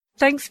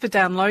Thanks for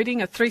downloading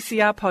a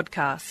 3CR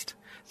podcast.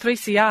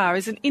 3CR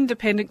is an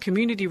independent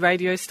community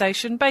radio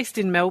station based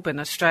in Melbourne,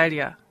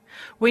 Australia.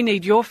 We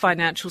need your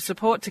financial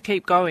support to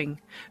keep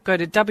going. Go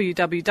to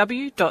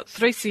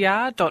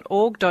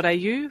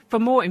www.3cr.org.au for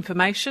more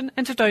information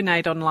and to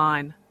donate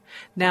online.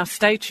 Now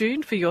stay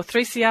tuned for your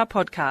 3CR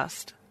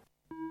podcast.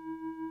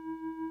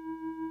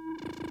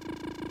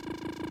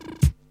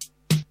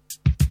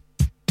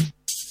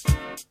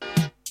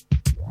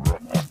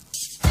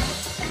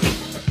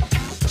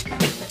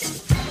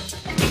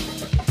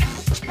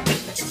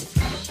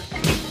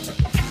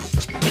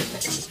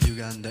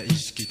歪んだ意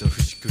識と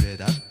節くれ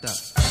だったど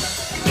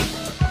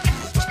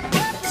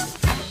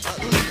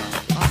うです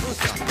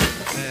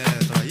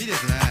かいいで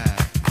すね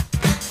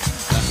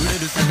溢れ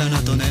る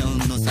魚とネオン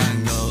の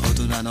産業大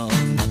人の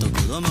女と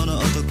子供の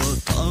男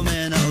透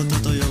明な音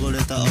と汚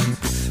れた音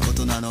符大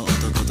人の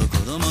男と子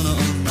供の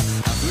女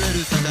溢れ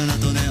る魚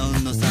とネオ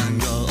ンの産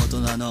業大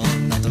人の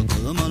女と子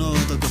供の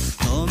男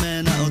透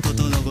明な音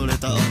と汚れ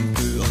た音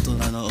符大人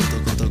の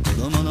男と子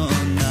供の女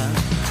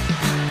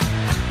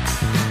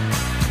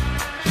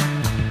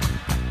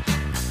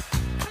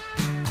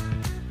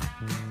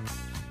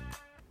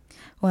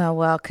Well,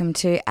 welcome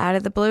to Out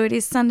of the Blue. It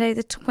is Sunday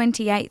the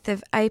 28th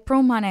of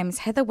April. My name is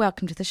Heather.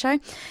 Welcome to the show.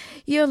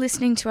 You're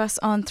listening to us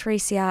on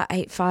 3CR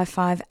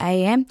 855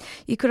 AM.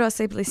 You could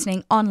also be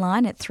listening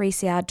online at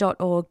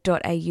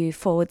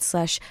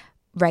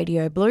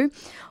 3cr.org.au/Radio Blue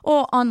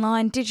or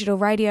online, digital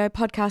radio,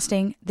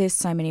 podcasting. There's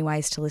so many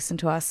ways to listen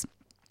to us.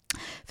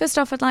 First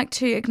off, I'd like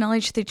to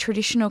acknowledge the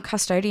traditional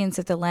custodians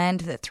of the land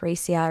that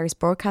 3CR is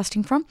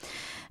broadcasting from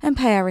and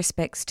pay our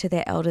respects to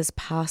their elders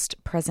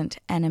past, present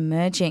and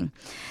emerging.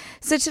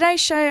 So today's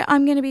show,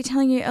 I'm going to be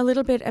telling you a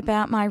little bit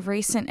about my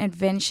recent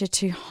adventure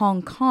to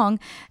Hong Kong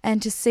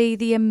and to see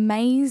the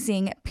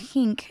amazing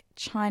pink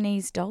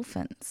Chinese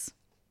dolphins.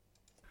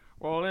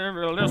 Well, if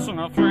you listen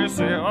to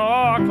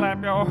 3CR,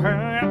 clap your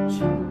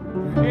hands.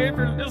 If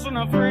you listen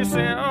to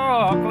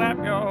 3CR,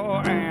 clap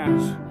your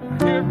hands.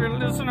 If you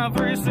listen to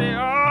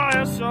 3CR,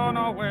 yes, you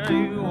know where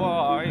you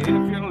are. If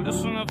you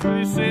listen to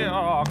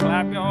 3CR,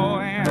 clap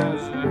your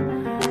hands.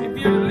 If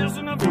you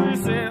listen to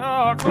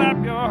 3CR,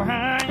 clap your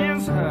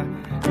hands.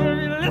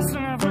 If you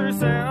listen to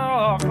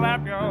 3CR,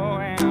 clap your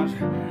hands.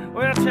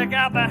 Well, check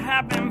out the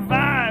happening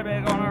vibe.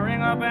 They're gonna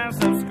ring up and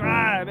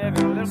subscribe. If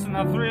you listen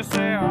to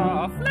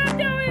 3CR, flap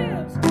your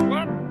ears.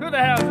 What? Who the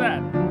hell is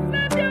that?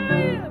 Flap your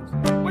ears.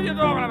 What are you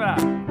talking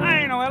about? I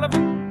ain't no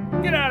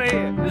elephant. Get out of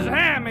here. This is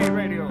handmade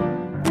radio.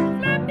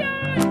 Flap your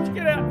ears.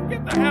 Get out.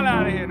 Get the hell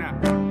out of here now.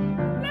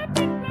 Flap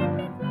it, flap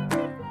it, flap it, flap it.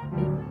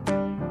 I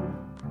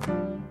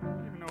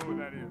don't even know who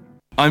that is.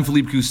 I'm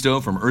Philippe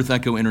Cousteau from Earth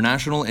Echo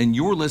International, and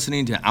you're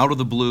listening to Out of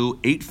the Blue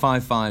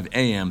 855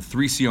 AM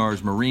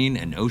 3CR's Marine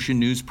and Ocean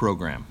News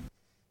program.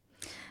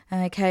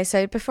 Okay,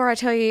 so before I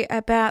tell you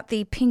about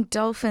the pink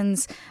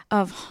dolphins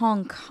of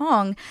Hong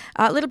Kong,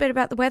 a little bit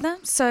about the weather.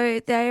 So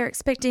they are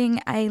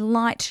expecting a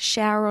light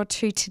shower or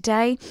two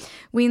today.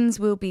 Winds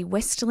will be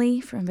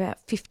westerly from about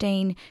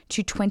 15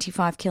 to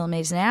 25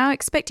 kilometres an hour,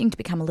 expecting to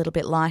become a little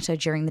bit lighter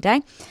during the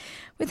day,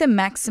 with a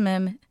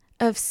maximum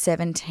of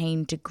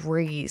 17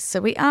 degrees.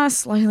 So we are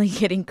slowly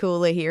getting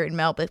cooler here in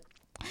Melbourne,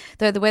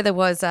 though the weather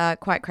was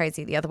quite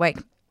crazy the other week.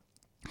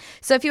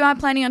 So if you are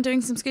planning on doing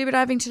some scuba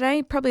diving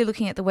today, probably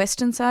looking at the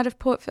western side of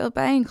Port Phillip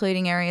Bay,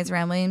 including areas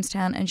around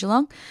Williamstown and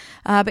Geelong.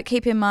 But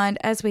keep in mind,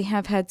 as we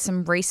have had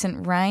some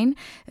recent rain,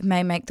 it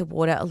may make the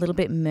water a little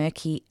bit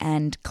murky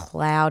and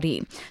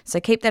cloudy. So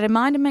keep that in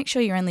mind and make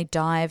sure you only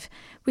dive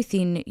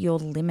within your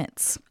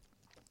limits.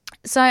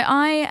 So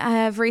I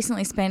have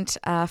recently spent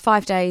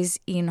 5 days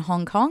in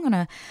Hong Kong on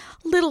a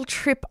little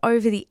trip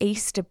over the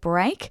Easter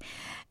break.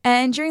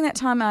 And during that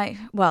time,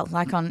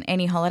 like on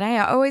any holiday,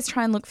 I always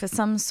try and look for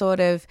some sort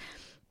of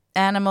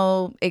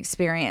animal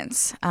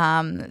experience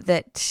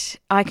that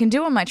I can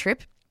do on my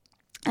trip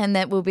and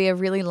that will be a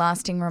really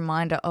lasting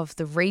reminder of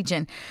the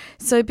region.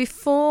 So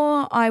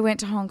before I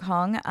went to Hong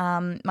Kong,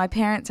 my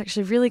parents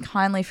actually really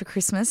kindly for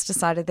Christmas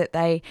decided that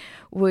they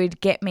would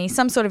get me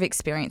some sort of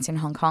experience in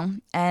Hong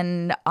Kong.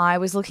 And I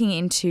was looking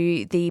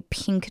into the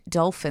pink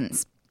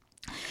dolphins.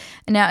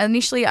 Now,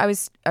 initially, I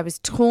was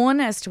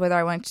torn as to whether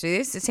I wanted to do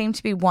this. It seemed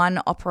to be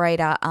one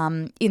operator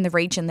in the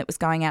region that was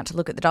going out to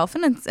look at the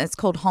dolphin. And it's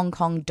called Hong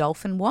Kong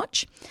Dolphin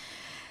Watch.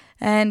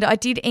 And I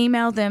did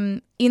email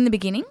them in the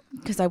beginning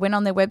because I went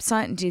on their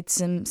website and did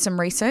some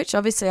research.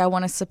 Obviously, I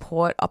want to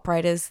support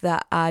operators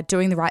that are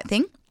doing the right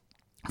thing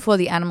for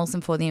the animals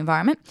and for the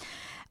environment.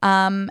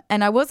 And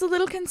I was a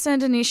little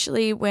concerned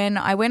initially when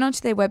I went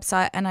onto their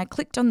website and I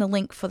clicked on the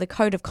link for the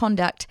code of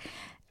conduct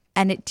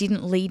and it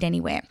didn't lead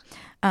anywhere.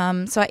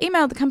 So I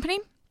emailed the company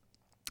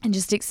and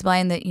just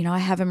explained that, I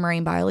have a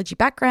marine biology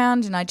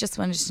background and I just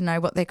wanted to know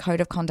what their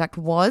code of conduct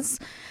was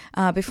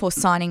before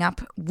signing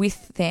up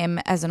with them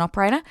as an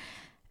operator.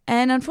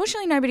 And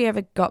unfortunately, nobody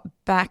ever got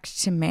back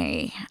to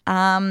me.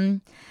 I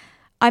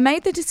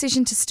made the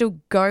decision to still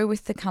go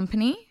with the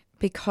company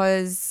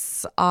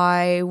because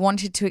I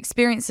wanted to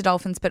experience the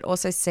dolphins but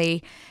also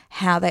see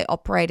how they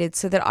operated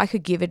so that I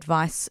could give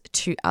advice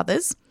to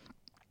others.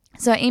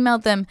 So I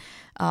emailed them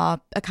a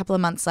couple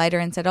of months later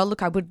and said, oh,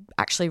 look, I would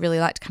actually really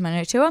like to come on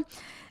a tour.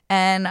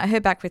 And I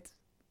heard back with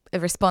a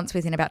response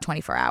within about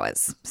 24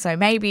 hours. So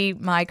maybe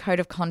my code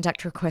of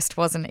conduct request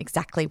wasn't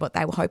exactly what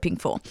they were hoping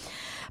for.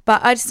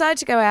 But I decided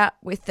to go out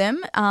with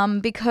them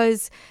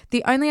because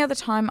the only other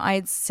time I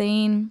had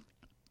seen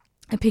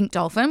a pink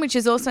dolphin, which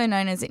is also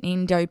known as an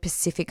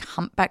Indo-Pacific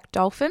humpback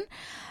dolphin,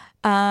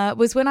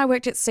 was when I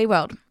worked at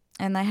SeaWorld.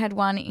 And they had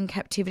one in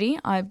captivity.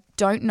 I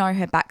don't know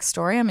her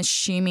backstory. I'm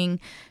assuming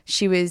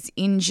she was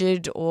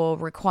injured or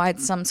required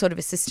some sort of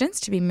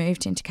assistance to be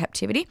moved into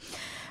captivity.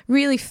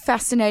 Really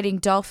fascinating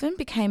dolphin,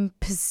 became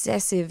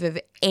possessive of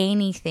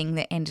anything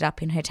that ended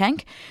up in her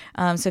tank.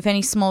 So if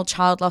any small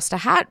child lost a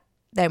hat,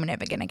 they were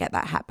never going to get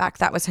that hat back.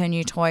 That was her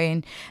new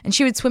toy, and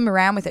she would swim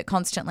around with it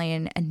constantly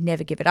and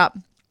never give it up.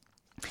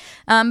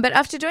 But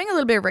after doing a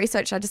little bit of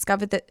research, I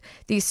discovered that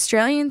the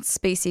Australian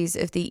species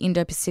of the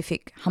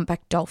Indo-Pacific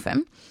humpback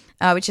dolphin,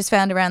 which is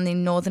found around the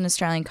northern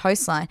Australian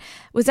coastline,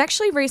 was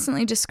actually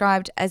recently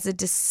described as a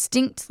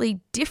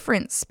distinctly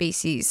different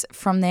species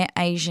from their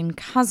Asian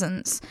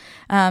cousins.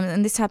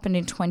 And this happened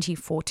in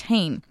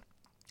 2014.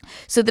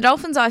 So the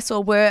dolphins I saw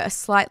were a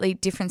slightly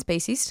different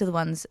species to the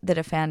ones that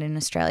are found in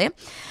Australia,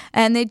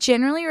 and they're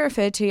generally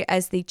referred to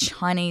as the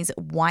Chinese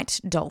white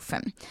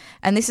dolphin,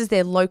 and this is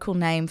their local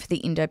name for the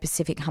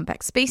Indo-Pacific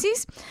humpback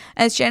species.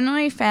 And it's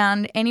generally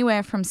found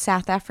anywhere from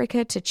South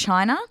Africa to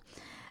China,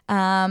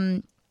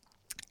 and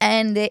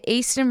their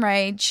eastern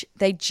range,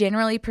 they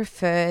generally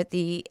prefer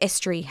the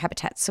estuary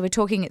habitats. So we're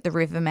talking at the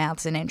river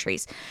mouths and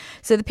entries.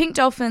 So the pink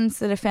dolphins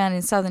that are found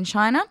in southern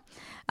China,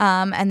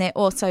 and they're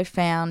also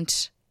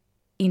found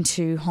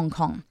into Hong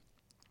Kong.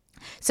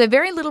 So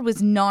very little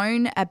was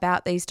known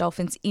about these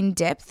dolphins in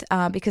depth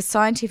because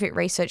scientific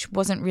research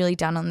wasn't really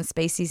done on the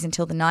species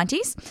until the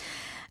 90s.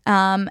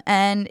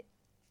 And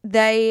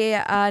they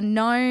are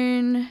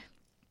known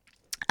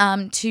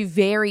to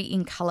vary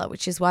in colour,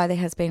 which is why there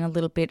has been a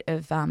little bit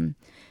of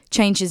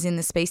changes in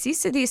the species.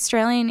 So the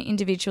Australian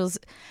individuals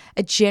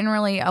are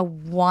generally a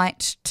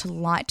white to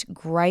light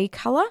grey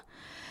colour,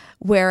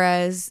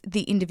 whereas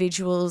the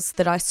individuals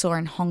that I saw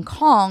in Hong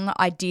Kong,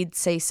 I did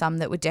see some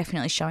that were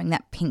definitely showing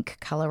that pink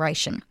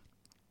coloration.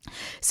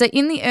 So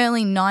in the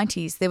early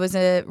 90s, there was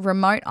a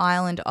remote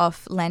island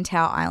off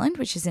Lantau Island,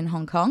 which is in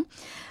Hong Kong,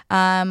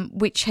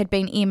 which had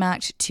been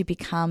earmarked to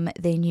become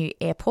their new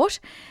airport.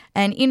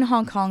 And in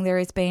Hong Kong, there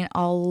has been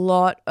a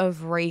lot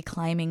of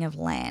reclaiming of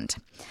land.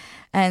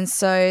 And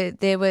so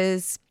there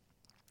was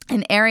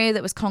an area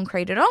that was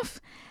concreted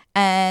off,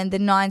 and the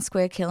 9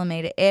 square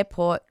kilometre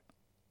airport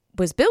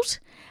was built,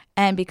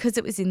 and because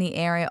it was in the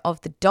area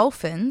of the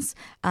dolphins,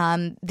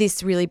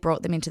 this really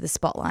brought them into the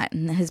spotlight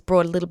and has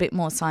brought a little bit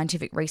more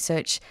scientific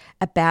research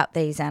about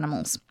these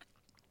animals.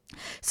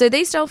 So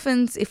these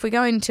dolphins, if we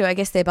go into, I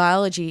guess, their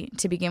biology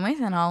to begin with,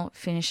 and I'll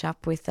finish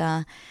up with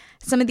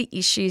some of the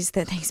issues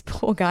that these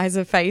poor guys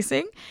are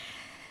facing.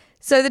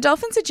 So the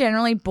dolphins are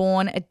generally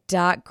born a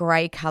dark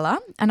grey colour,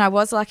 and I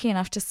was lucky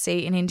enough to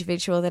see an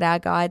individual that our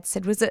guide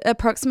said was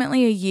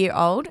approximately a year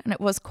old, and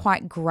it was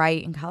quite grey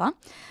in colour.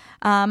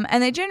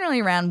 And they're generally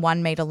around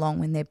 1 metre long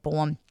when they're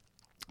born.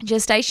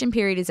 Gestation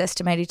period is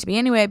estimated to be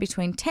anywhere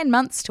between 10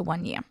 months to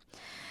 1 year.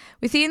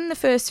 Within the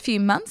first few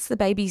months, the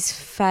babies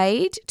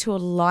fade to a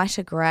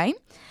lighter grey,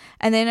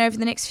 and then over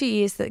the next few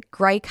years, the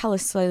grey colour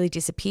slowly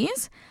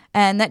disappears,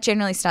 and that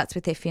generally starts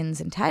with their fins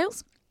and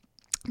tails,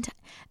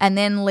 and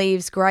then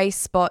leaves grey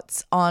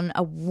spots on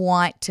a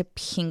white to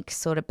pink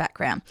sort of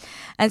background.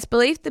 And it's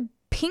believed the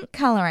pink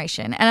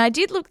coloration, and I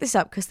did look this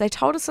up because they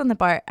told us on the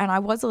boat and I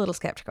was a little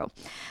skeptical,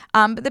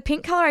 but the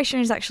pink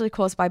coloration is actually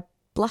caused by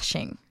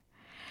blushing.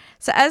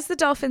 So as the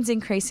dolphins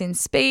increase in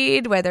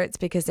speed, whether it's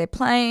because they're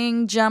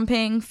playing,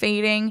 jumping,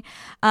 feeding,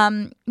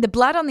 the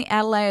blood on the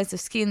outer layers of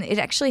skin, it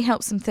actually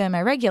helps them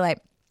thermoregulate.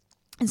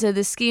 And so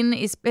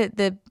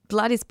the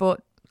blood is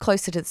brought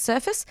closer to the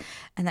surface,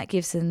 and that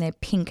gives them their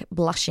pink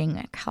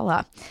blushing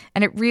colour.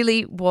 And it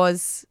really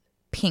was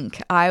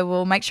pink. I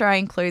will make sure I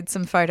include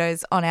some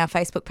photos on our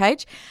Facebook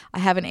page. I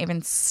haven't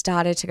even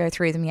started to go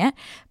through them yet,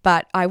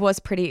 but I was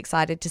pretty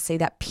excited to see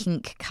that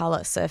pink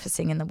colour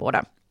surfacing in the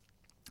water.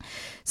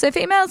 So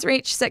females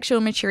reach sexual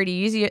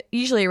maturity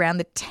usually around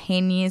the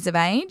 10 years of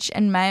age,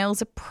 and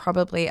males are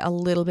probably a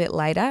little bit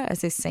later,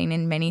 as is seen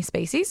in many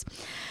species.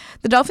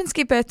 The dolphins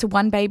give birth to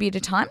one baby at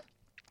a time,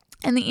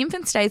 and the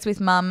infant stays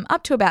with mum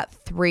up to about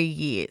 3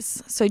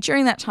 years. So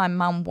during that time,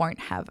 mum won't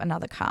have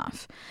another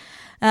calf.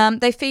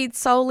 They feed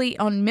solely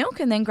on milk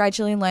and then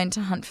gradually learn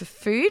to hunt for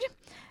food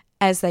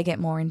as they get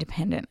more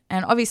independent.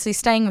 And obviously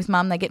staying with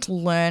mum, they get to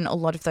learn a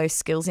lot of those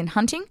skills in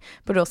hunting,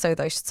 but also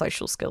those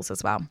social skills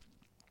as well.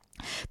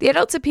 The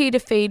adults appear to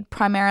feed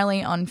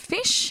primarily on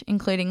fish,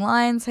 including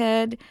lion's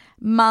head,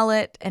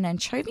 mullet, and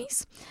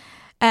anchovies.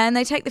 And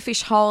they take the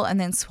fish whole and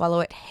then swallow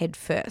it head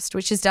first,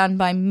 which is done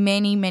by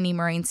many, many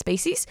marine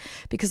species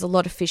because a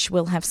lot of fish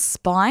will have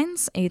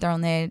spines either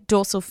on their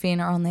dorsal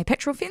fin or on their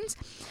pectoral fins.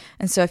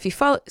 And so if you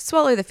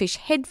swallow the fish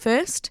head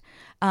first,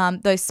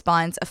 those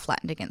spines are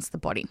flattened against the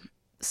body.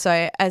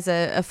 So as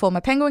a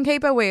former penguin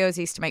keeper, we always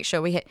used to make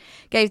sure we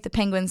gave the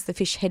penguins the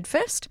fish head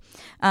first.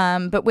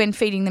 But when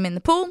feeding them in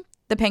the pool,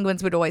 the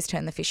penguins would always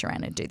turn the fish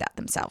around and do that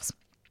themselves.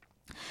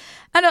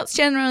 Adults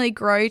generally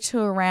grow to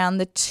around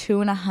the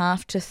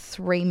 2.5 to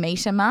 3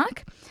 metre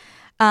mark.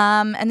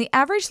 And the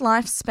average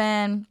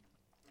lifespan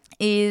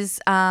is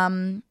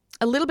a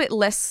little bit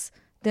less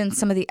than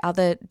some of the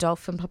other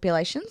dolphin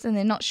populations, and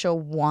they're not sure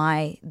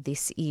why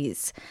this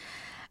is.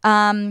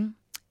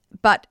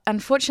 But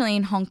unfortunately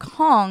in Hong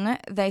Kong,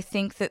 they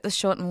think that the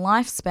shortened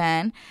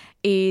lifespan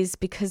is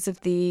because of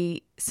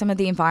some of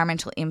the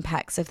environmental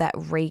impacts of that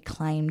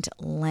reclaimed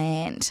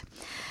land.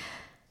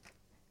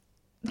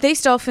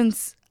 These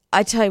dolphins,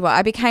 I tell you what,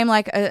 I became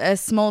like a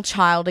small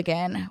child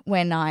again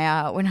when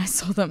I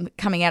saw them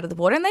coming out of the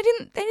water, and they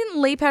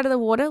didn't leap out of the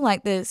water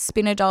like the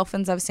spinner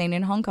dolphins I've seen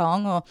in Hong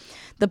Kong or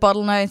the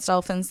bottlenose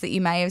dolphins that you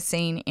may have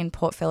seen in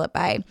Port Phillip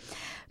Bay.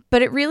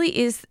 But it really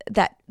is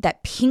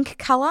that pink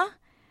colour,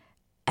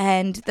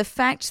 and the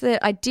fact that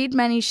I did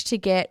manage to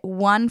get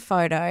one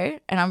photo,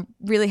 and I'm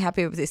really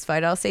happy with this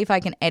photo. I'll see if I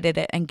can edit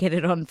it and get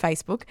it on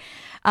Facebook.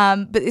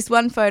 But this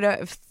one photo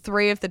of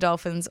 3 of the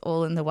dolphins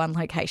all in the one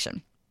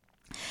location.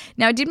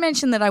 Now, I did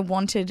mention that I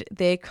wanted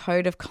their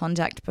code of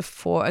conduct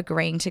before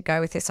agreeing to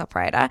go with this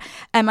operator.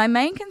 And my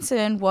main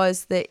concern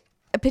was that,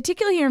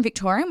 particularly here in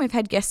Victoria, and we've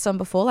had guests on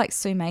before like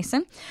Sue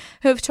Mason,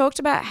 who have talked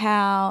about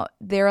how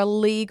there are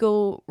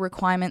legal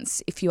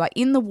requirements if you are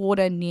in the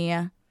water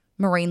near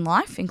marine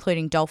life,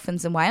 including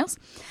dolphins and whales.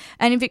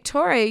 And in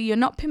Victoria, you're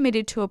not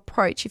permitted to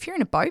approach, if you're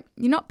in a boat,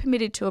 you're not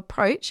permitted to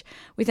approach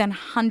within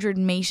 100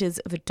 metres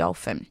of a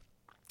dolphin.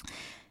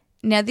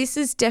 Now, this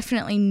is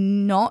definitely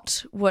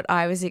not what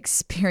I was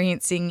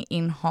experiencing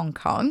in Hong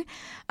Kong.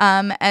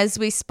 As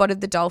we spotted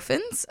the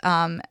dolphins,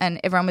 and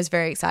everyone was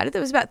very excited.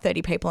 There was about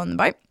 30 people on the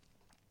boat.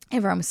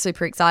 Everyone was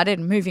super excited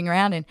and moving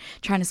around and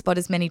trying to spot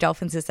as many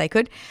dolphins as they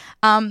could.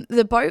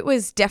 The boat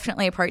was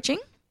definitely approaching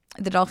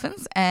the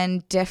dolphins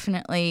and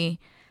definitely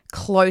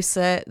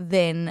closer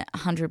than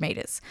 100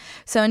 metres.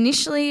 So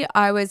initially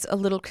I was a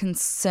little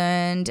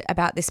concerned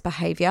about this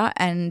behaviour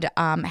and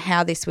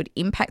how this would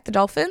impact the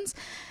dolphins.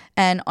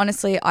 And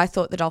honestly, I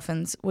thought the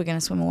dolphins were going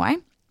to swim away.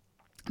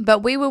 But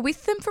we were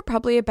with them for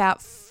probably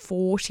about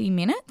 40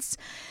 minutes.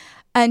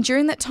 And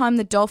during that time,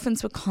 the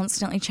dolphins were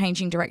constantly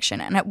changing direction.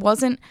 And it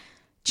wasn't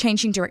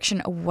changing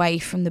direction away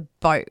from the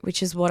boat,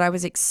 which is what I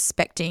was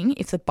expecting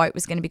if the boat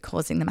was going to be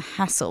causing them a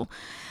hassle.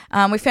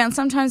 We found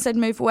sometimes they'd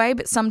move away,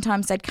 but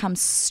sometimes they'd come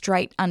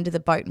straight under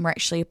the boat and were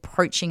actually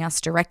approaching us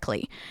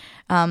directly,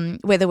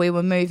 whether we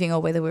were moving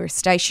or whether we were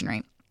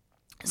stationary.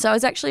 So I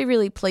was actually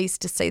really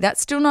pleased to see that.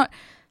 Still not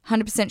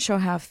 100% sure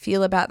how I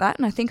feel about that,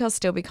 and I think I'll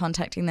still be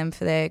contacting them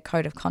for their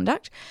code of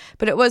conduct.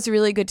 But it was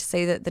really good to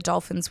see that the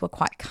dolphins were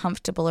quite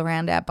comfortable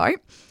around our boat,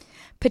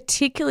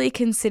 particularly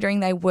considering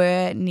they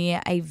were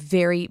near a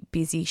very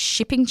busy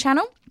shipping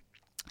channel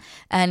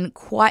and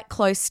quite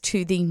close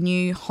to the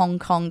new Hong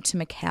Kong to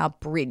Macau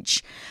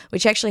bridge,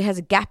 which actually has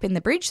a gap in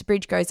the bridge. The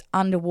bridge goes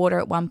underwater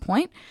at one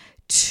point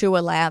to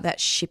allow that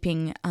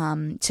shipping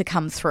to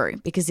come through,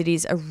 because it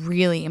is a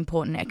really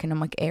important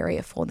economic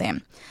area for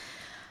them.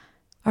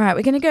 All right,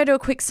 we're going to go to a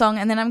quick song,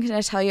 and then I'm going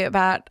to tell you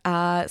about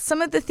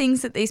some of the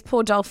things that these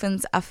poor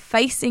dolphins are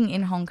facing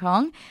in Hong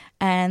Kong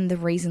and the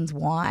reasons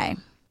why.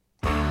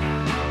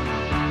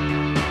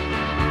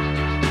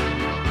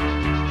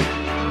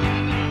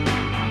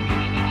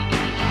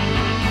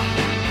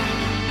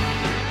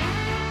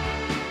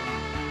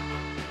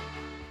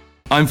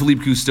 I'm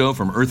Philippe Cousteau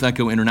from Earth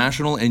Echo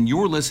International, and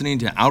you're listening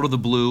to Out of the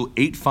Blue,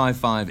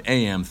 855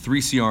 AM,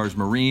 3CR's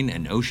Marine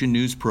and Ocean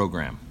News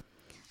program.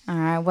 All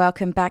right,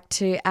 welcome back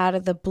to Out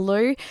of the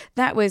Blue.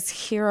 That was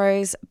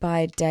Heroes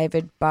by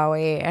David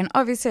Bowie. And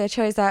obviously I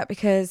chose that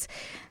because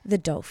the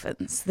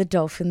dolphins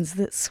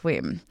that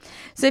swim.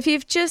 So if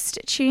you've just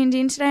tuned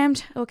in today, I'm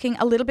talking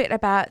a little bit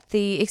about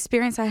the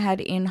experience I had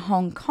in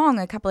Hong Kong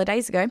a couple of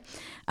days ago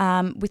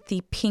with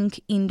the pink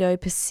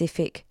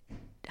Indo-Pacific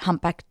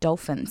humpback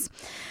dolphins.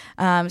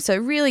 So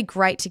really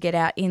great to get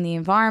out in the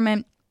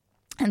environment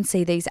and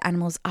see these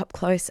animals up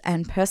close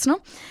and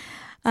personal.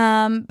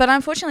 But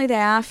unfortunately, they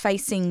are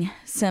facing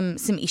some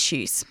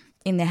issues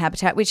in their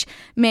habitat, which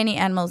many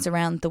animals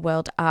around the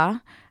world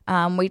are.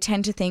 We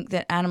tend to think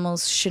that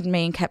animals shouldn't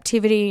be in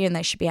captivity and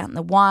they should be out in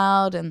the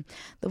wild. And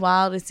the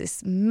wild is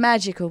this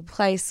magical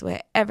place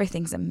where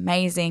everything's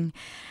amazing,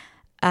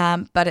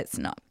 but it's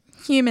not.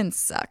 Humans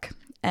suck,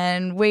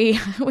 and we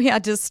are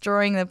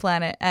destroying the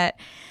planet at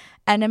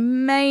an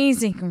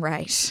amazing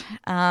rate.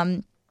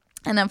 And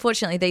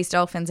unfortunately, these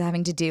dolphins are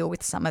having to deal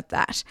with some of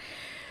that.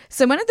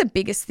 So one of the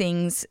biggest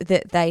things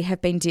that they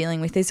have been dealing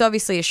with is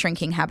obviously a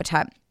shrinking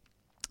habitat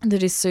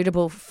that is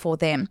suitable for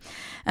them.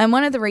 And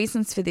one of the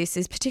reasons for this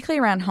is particularly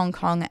around Hong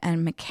Kong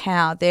and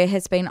Macau, there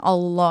has been a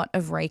lot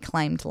of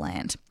reclaimed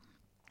land.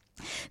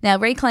 Now,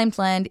 reclaimed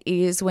land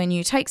is when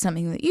you take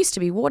something that used to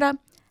be water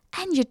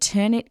and you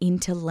turn it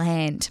into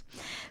land.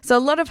 So a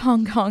lot of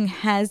Hong Kong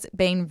has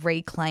been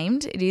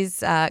reclaimed. It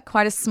is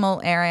quite a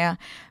small area,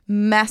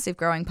 massive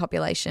growing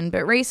population,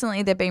 but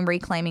recently they've been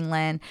reclaiming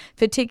land,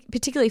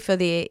 particularly for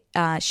the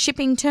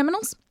shipping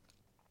terminals,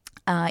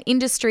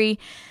 industry,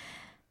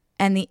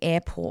 and the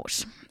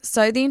airport.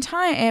 So the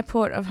entire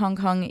airport of Hong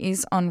Kong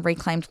is on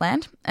reclaimed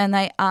land, and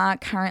they are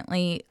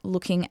currently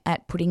looking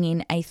at putting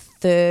in a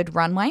third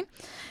runway,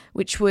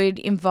 which would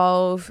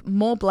involve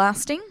more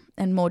blasting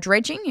and more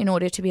dredging in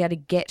order to be able to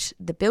get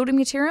the building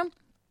material,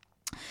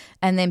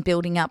 and then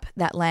building up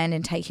that land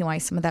and taking away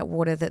some of that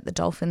water that the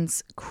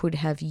dolphins could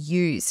have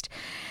used.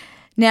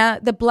 Now,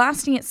 the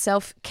blasting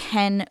itself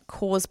can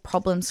cause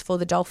problems for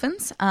the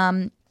dolphins.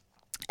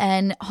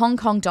 And Hong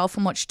Kong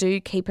Dolphin Watch do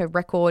keep a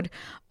record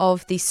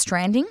of the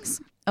strandings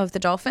of the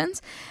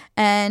dolphins.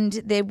 And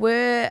there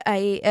were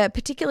a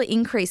particular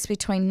increase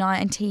between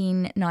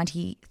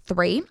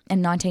 1993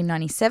 and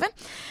 1997.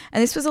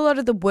 And this was a lot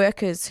of the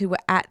workers who were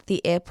at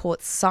the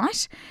airport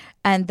site,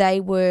 and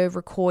they were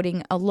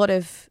recording a lot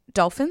of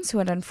dolphins who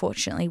had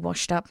unfortunately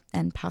washed up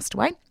and passed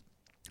away.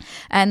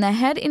 And they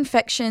had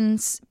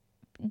infections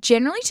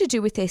generally to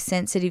do with their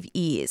sensitive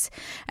ears.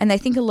 And they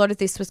think a lot of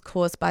this was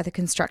caused by the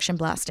construction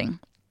blasting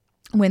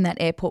when that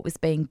airport was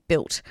being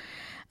built.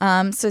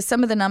 So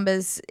some of the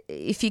numbers,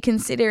 if you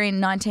consider in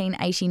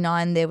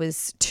 1989, there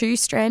was 2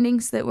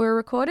 strandings that were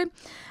recorded.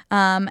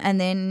 And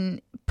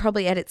then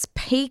probably at its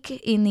peak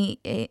in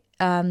the,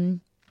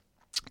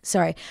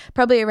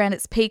 probably around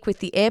its peak with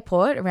the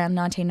airport around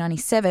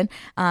 1997,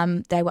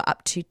 they were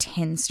up to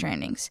 10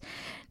 strandings.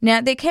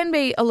 Now, there can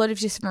be a lot of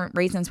different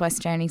reasons why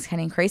strandings can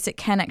increase. It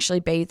can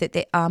actually be that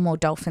there are more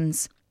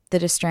dolphins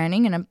that are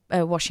stranding and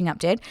are washing up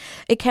dead.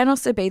 It can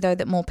also be, though,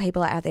 that more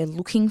people are out there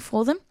looking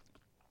for them,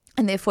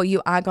 and therefore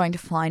you are going to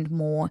find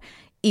more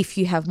if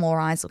you have more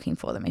eyes looking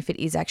for them, if it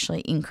is actually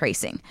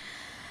increasing.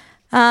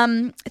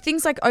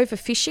 Things like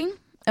overfishing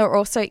are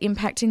also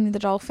impacting the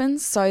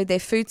dolphins, so their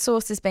food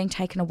source is being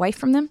taken away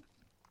from them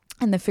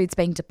and the food's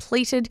being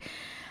depleted.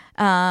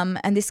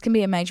 And this can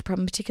be a major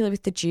problem, particularly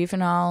with the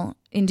juvenile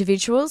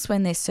individuals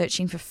when they're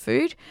searching for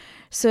food.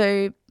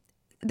 So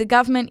the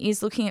government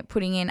is looking at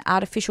putting in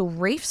artificial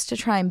reefs to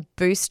try and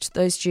boost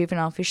those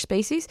juvenile fish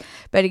species.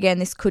 But again,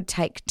 this could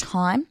take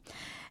time.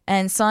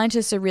 And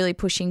scientists are really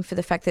pushing for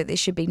the fact that there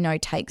should be no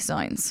take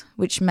zones,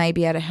 which may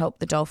be able to help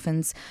the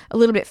dolphins a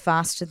little bit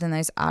faster than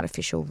those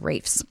artificial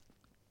reefs.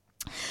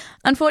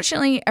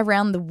 Unfortunately,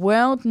 around the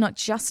world, not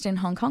just in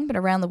Hong Kong, but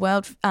around the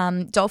world,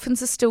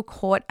 dolphins are still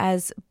caught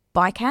as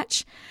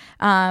bycatch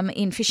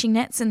in fishing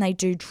nets, and they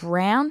do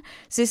drown.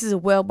 So this is a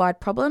worldwide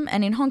problem.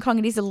 And in Hong Kong,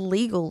 it is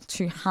illegal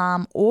to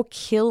harm or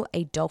kill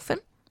a dolphin.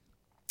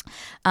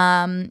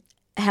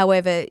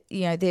 However,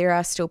 there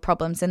are still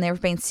problems, and there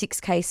have been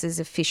 6 cases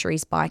of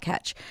fisheries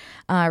bycatch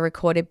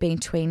recorded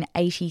between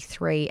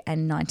 1983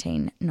 and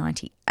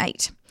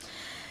 1998.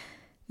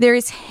 There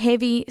is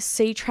heavy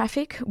sea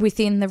traffic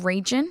within the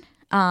region.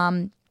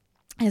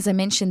 As I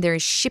mentioned, there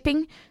is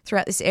shipping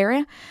throughout this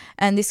area,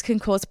 and this can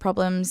cause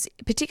problems,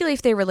 particularly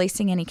if they're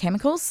releasing any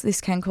chemicals.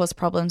 This can cause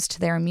problems to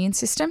their immune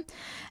system,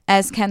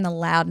 as can the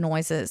loud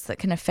noises that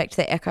can affect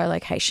their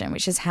echolocation,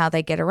 which is how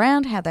they get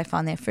around, how they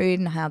find their food,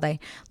 and how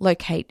they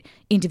locate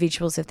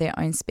individuals of their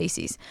own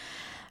species.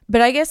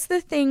 But I guess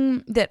the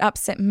thing that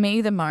upset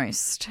me the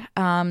most,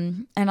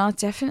 and I'll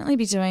definitely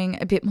be doing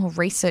a bit more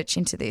research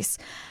into this,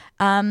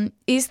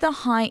 is the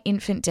high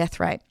infant death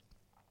rate.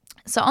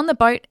 So on the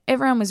boat,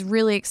 everyone was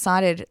really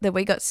excited that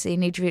we got to see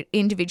an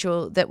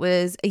individual that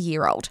was a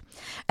year old.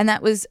 And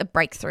that was a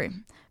breakthrough,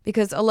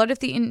 because a lot of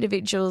the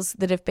individuals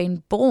that have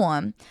been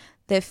born,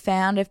 they've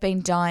found have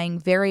been dying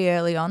very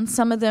early on.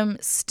 Some of them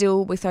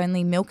still with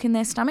only milk in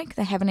their stomach.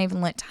 They haven't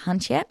even learnt to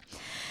hunt yet.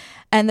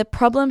 And the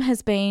problem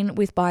has been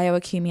with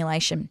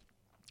bioaccumulation.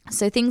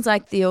 So things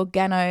like the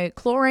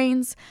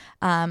organochlorines,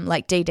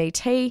 like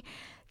DDT,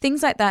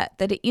 things like that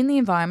are in the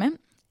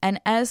environment. And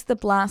as the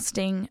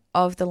blasting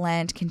of the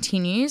land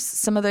continues,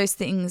 some of those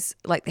things,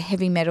 like the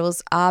heavy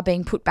metals, are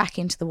being put back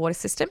into the water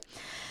system.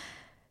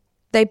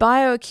 They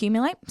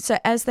bioaccumulate, so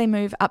as they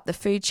move up the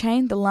food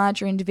chain, the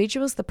larger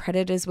individuals, the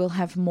predators, will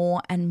have more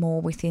and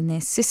more within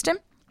their system.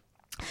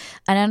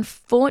 And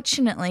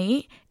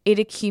unfortunately, it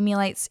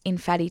accumulates in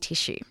fatty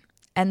tissue.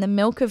 And the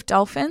milk of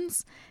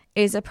dolphins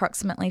is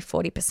approximately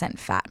 40%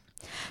 fat.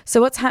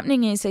 So what's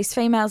happening is these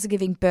females are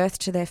giving birth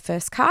to their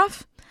first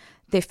calf.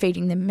 They're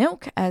feeding them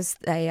milk, as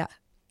they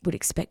would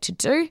expect to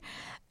do.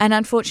 And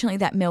unfortunately,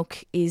 that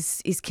milk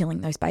is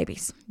killing those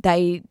babies.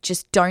 They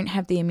just don't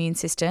have the immune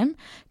system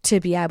to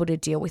be able to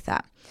deal with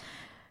that.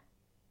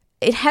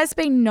 It has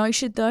been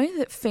noted, though,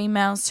 that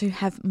females who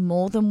have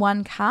more than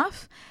one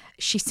calf,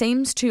 she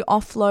seems to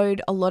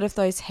offload a lot of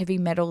those heavy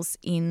metals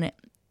in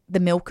the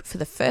milk for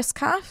the first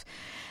calf.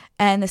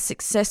 And the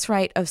success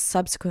rate of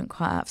subsequent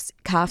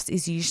calves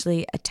is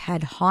usually a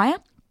tad higher.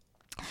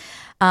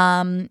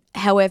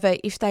 However,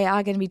 if they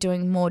are going to be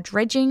doing more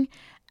dredging,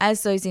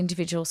 as those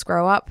individuals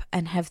grow up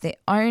and have their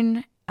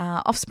own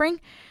offspring,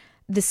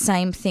 the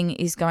same thing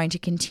is going to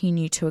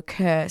continue to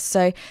occur.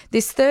 So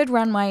this third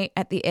runway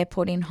at the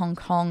airport in Hong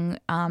Kong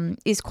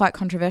is quite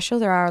controversial.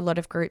 There are a lot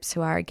of groups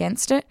who are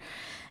against it.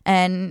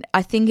 And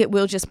I think it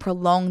will just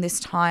prolong this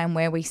time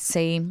where we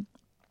see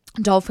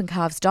dolphin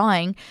calves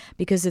dying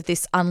because of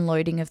this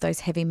unloading of those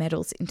heavy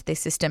metals into their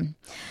system.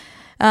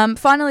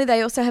 Finally,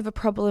 they also have a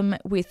problem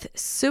with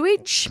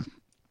sewage.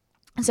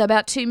 So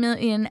about 2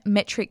 million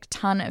metric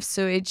tonne of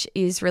sewage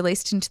is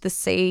released into the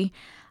sea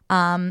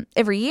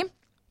every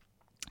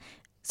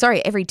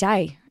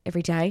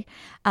day.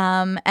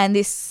 And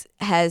this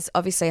has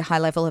obviously a high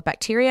level of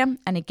bacteria.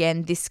 And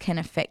again, this can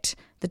affect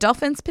the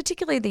dolphins,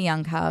 particularly the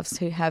young calves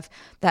who have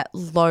that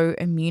low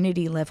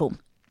immunity level.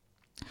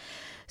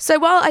 So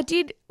while I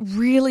did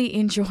really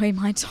enjoy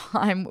my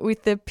time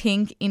with the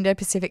pink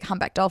Indo-Pacific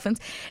humpback dolphins,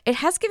 it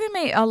has given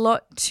me a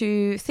lot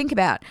to think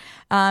about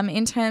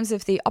in terms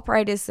of the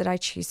operators that I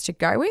choose to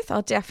go with.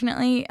 I'll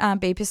definitely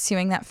be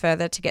pursuing that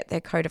further to get their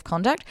code of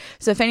conduct.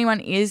 So if anyone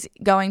is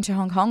going to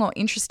Hong Kong or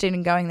interested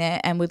in going there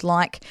and would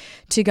like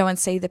to go and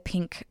see the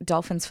pink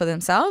dolphins for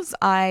themselves,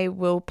 I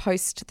will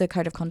post the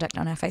code of conduct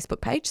on our Facebook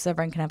page so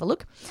everyone can have a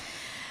look.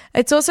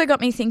 It's also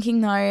got me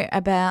thinking, though,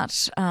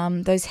 about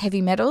those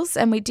heavy metals.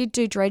 And we did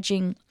do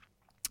dredging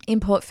in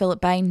Port Phillip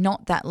Bay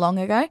not that long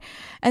ago.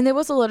 And there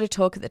was a lot of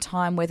talk at the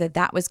time whether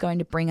that was going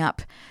to bring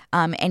up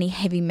any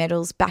heavy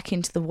metals back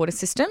into the water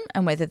system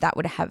and whether that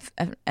would have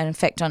an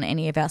effect on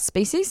any of our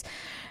species.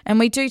 And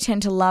we do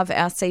tend to love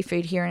our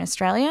seafood here in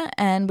Australia.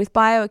 And with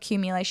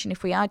bioaccumulation,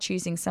 if we are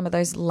choosing some of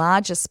those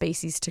larger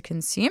species to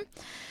consume,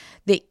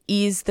 there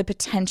is the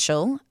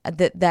potential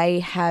that they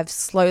have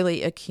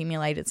slowly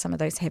accumulated some of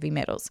those heavy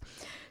metals.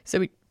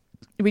 So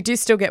we do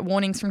still get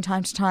warnings from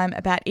time to time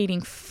about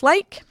eating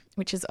flake,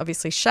 which is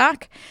obviously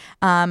shark,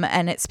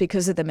 and it's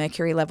because of the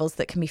mercury levels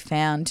that can be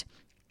found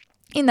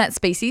in that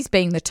species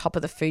being the top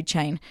of the food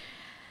chain.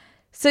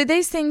 So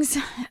these things,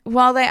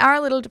 while they are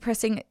a little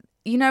depressing,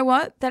 you know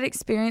what? That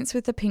experience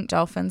with the pink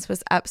dolphins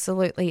was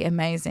absolutely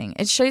amazing.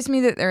 It shows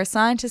me that there are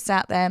scientists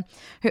out there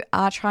who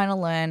are trying to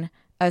learn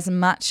as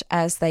much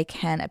as they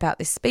can about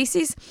this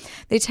species.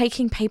 They're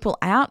taking people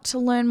out to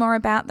learn more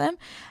about them.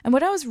 And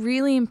what I was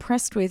really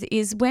impressed with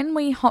is when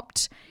we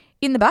hopped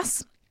in the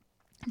bus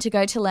to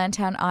go to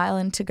Lantern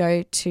Island to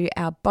go to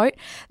our boat,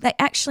 they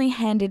actually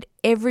handed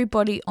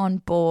everybody on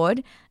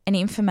board an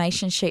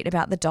information sheet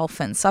about the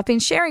dolphins. So I've been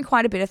sharing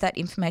quite a bit of that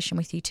information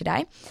with you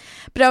today.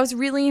 But I was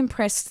really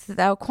impressed that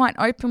they were quite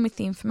open with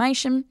the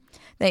information.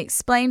 They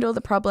explained all the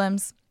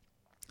problems.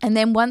 And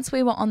then once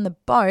we were on the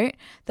boat,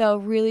 they were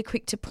really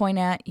quick to point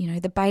out,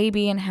 the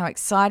baby and how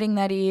exciting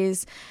that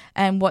is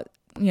and what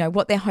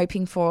they're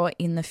hoping for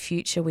in the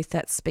future with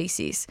that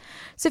species.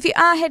 So if you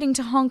are heading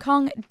to Hong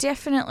Kong,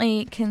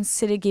 definitely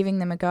consider giving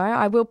them a go.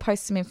 I will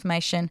post some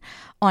information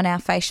on our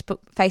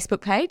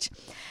Facebook page.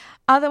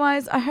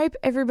 Otherwise, I hope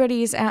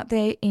everybody is out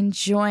there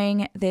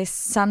enjoying their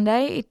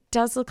Sunday. It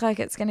does look like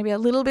it's going to be a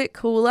little bit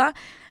cooler,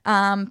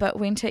 but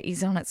winter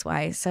is on its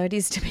way, so it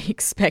is to be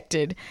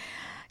expected.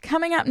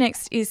 Coming up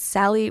next is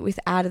Sally with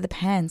Out of the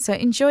Pan. So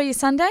enjoy your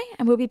Sunday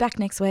and we'll be back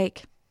next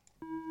week.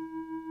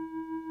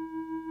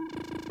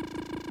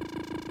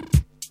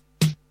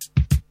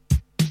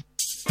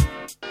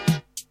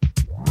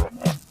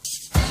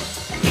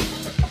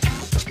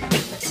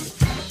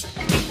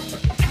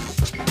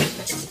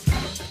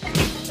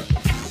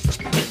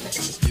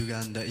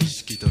歪んだ意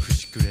識と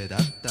節くれだっ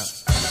た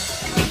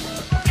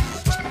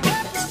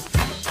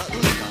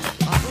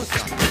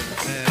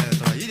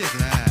いいです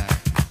ね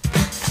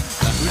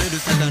溢れる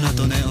魚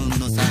とネオン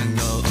のサン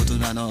ゴ大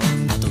人の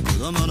女と子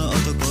供の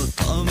男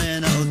透明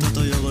な音と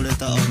汚れ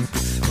た音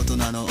符大人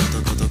の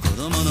男と子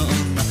供の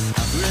女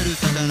溢れる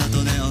魚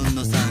とネオン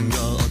のサン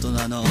ゴ大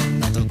人の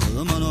女と子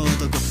供の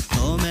男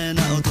透明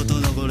な音と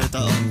汚れ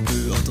た音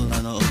符大人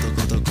の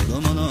男と子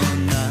供の女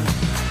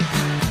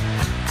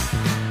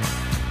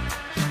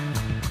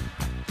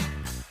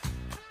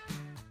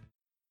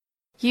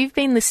You've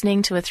been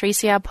listening to a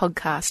 3CR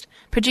podcast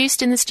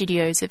produced in the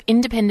studios of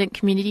independent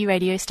community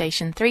radio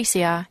station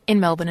 3CR in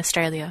Melbourne,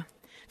 Australia.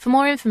 For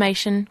more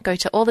information, go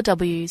to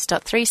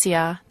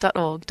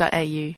allthews.3cr.org.au.